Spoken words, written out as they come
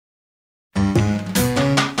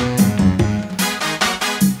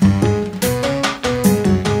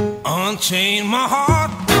Unchain my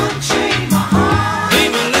heart, unchain my heart,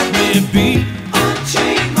 baby, let me be.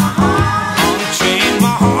 unchain my heart, Unchain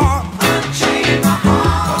my heart, unchain my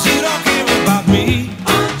heart, 'cause you don't care about me.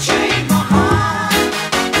 unchain my heart.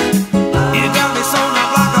 You got me sewn up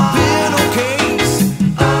like a pillowcase,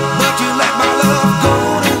 but you let my love go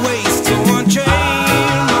to waste. So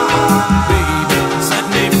unchain my heart, baby, set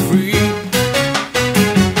me free.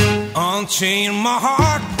 Unchain my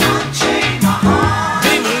heart, Unchain my heart,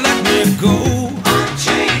 baby, let me go.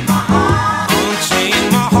 unchain my heart, Unchain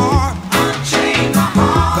my heart, unchain my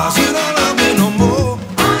heart, 'cause you don't love me no more.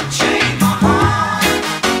 unchain my heart.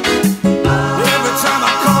 Every time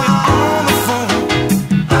I call you on the phone,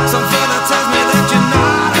 some fella tells me that you're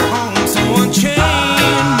not at home. So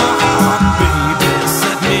unchain my heart, baby,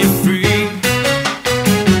 set me free.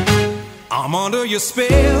 I'm under your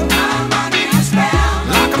spell, I'm under your spell,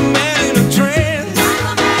 like a man in a trance. like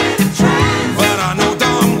a man in a trance. But I know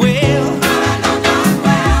darn well But I know darn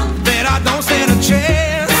well that I don't stand a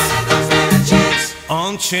chance. that I don't stand a chance.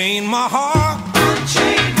 Unchain my heart,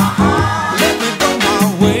 Unchain my heart, let me go my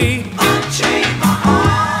way. unchain my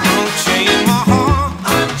heart, Unchain my heart,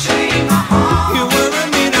 unchain my heart, you worry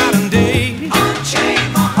me night and day. unchain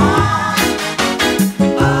my heart.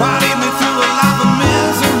 Why lead me through a life of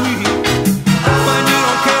misery when you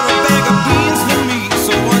don't care a bag of beans for me?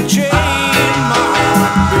 So unchain my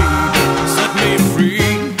heart, baby, set me free.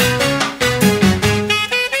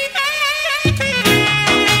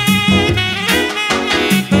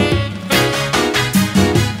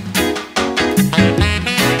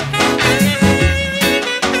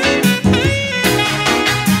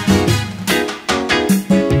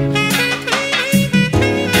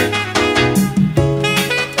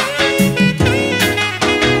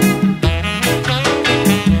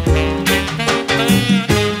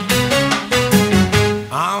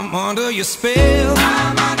 I'm under your spell,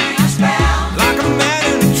 I'm under your spell, like a man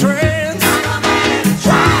in a trance. like a man in a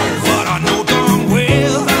trance. But I know darn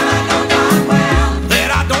well But I know darn well that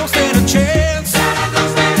I don't stand a chance. that I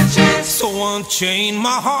don't stand a chance. So unchain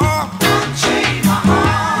my heart, Unchain my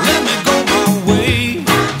heart, let me go my way.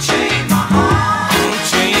 unchain my heart,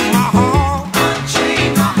 Unchain my heart, unchain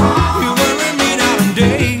my heart, you worry me night and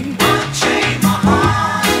day. unchain my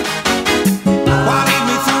heart. Why lead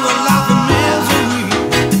me through a life of misery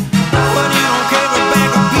when you don't care a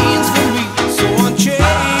bag of beans for me? So unchain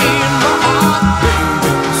my heart,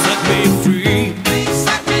 baby, set me free. Please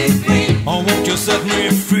set me free. Oh, won't you set me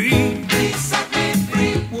free?